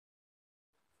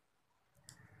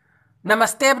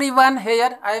Namaste everyone,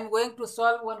 here I am going to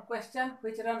solve one question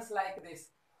which runs like this.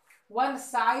 One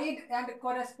side and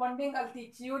corresponding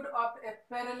altitude of a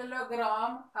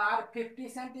parallelogram are 50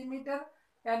 centimeter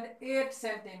and 8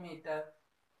 centimeter.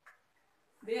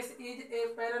 This is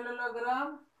a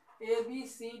parallelogram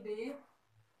ABCD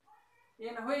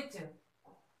in which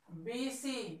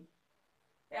BC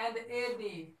and AD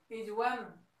is one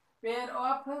pair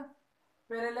of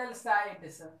parallel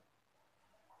sides.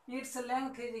 Its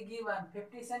length is given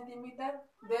 50 centimeter,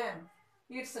 then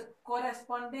its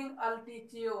corresponding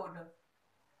altitude,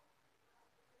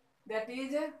 that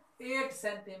is 8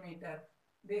 centimeter.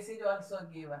 This is also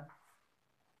given.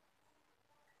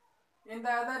 In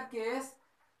the other case,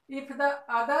 if the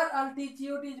other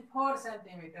altitude is 4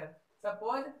 centimeter,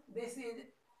 suppose this is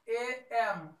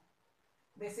AM,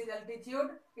 this is altitude,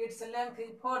 its length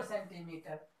is 4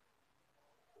 centimeter,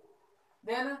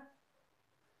 then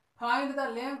find the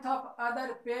length of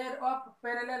other pair of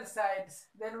parallel sides.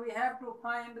 Then we have to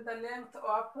find the length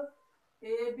of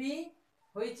AB,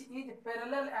 which is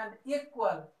parallel and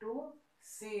equal to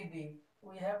CD.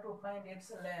 We have to find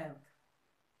its length.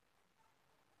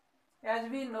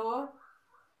 As we know,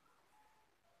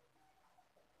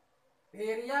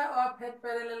 area of a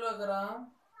parallelogram,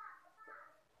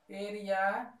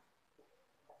 area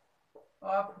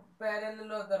of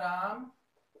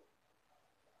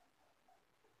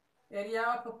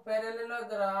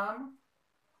parallelogram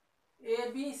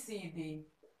ABCD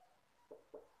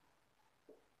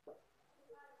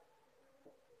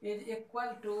is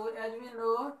equal to, as we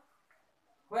know,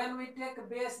 when we take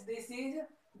base, this is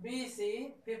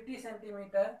BC 50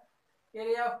 centimeter,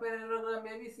 area of parallelogram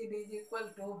ABCD is equal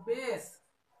to base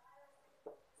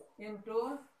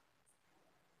into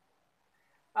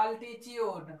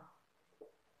altitude,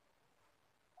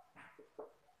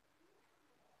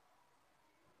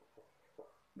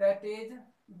 that is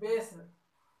base,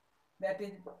 that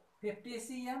is 50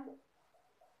 cm,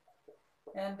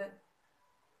 and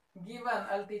given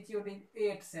altitude is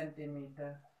 8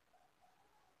 centimeter.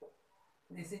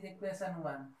 This is equation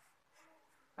 1.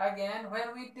 Again,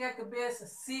 when we take base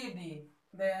CD,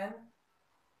 then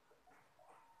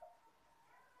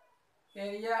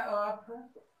area of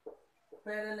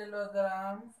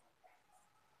parallelogram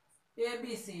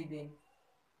ABCD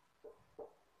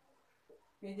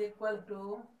is equal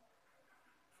to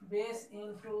base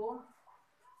into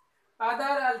other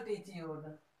altitude,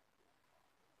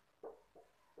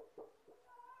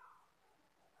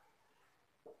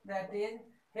 that is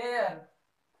here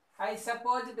I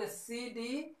suppose the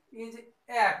CD is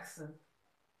X.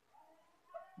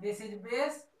 This is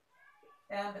base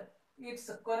and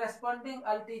its corresponding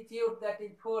altitude, that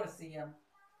is 4 cm.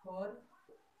 4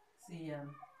 cm.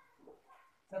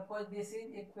 Suppose this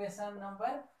is equation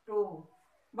number 2.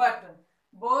 But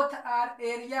both are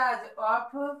areas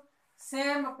of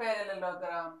same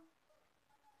parallelogram.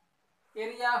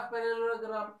 Area of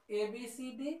parallelogram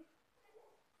ABCD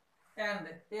and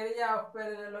area of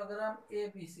parallelogram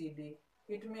ABCD.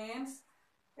 It means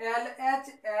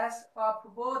LHS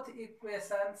of both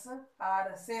equations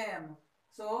are same.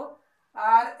 So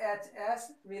RHS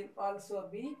will also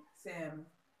be same.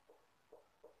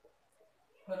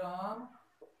 From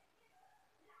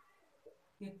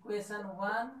equation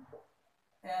 1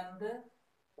 and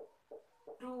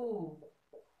 2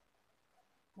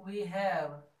 we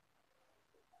have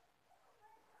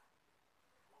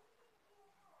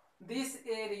this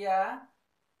area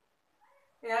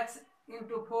x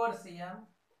into 4 cm,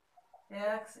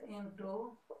 x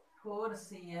into 4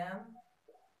 cm,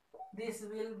 this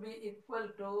will be equal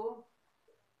to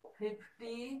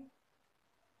 50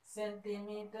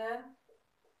 centimeter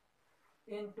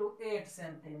into 8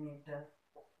 centimeter.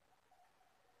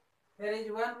 There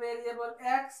is one variable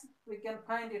x, we can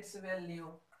find its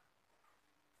value.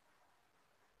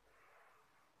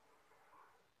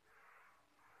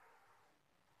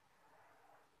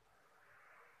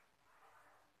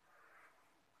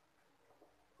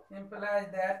 Implies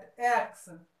that x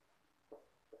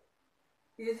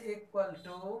is equal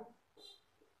to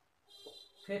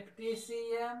 50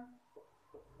 cm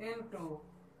into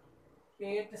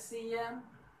 8 cm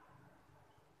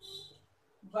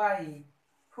by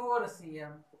 4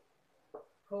 cm.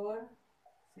 4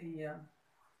 cm.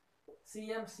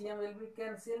 Cm will be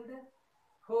cancelled.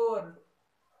 4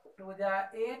 to the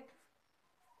 8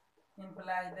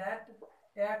 implies that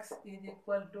x is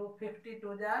equal to 50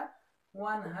 to the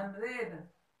 100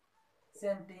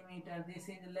 centimeter. This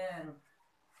is length.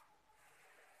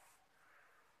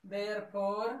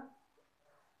 Therefore,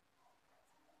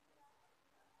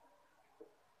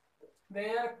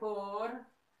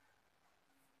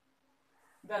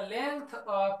 the length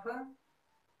of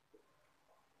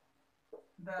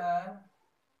The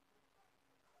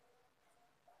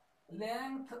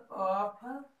length of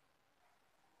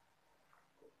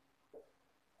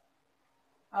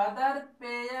other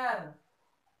pair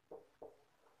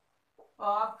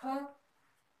of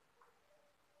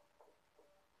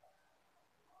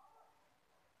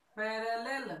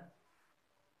parallel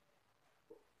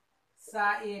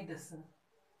sides.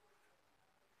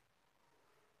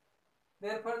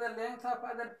 Therefore, the length of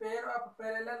other pair of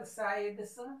parallel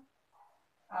sides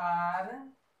are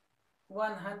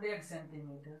 100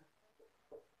 centimeter.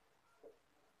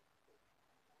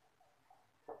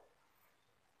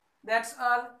 That's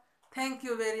all. Thank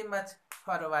you very much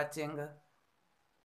for watching.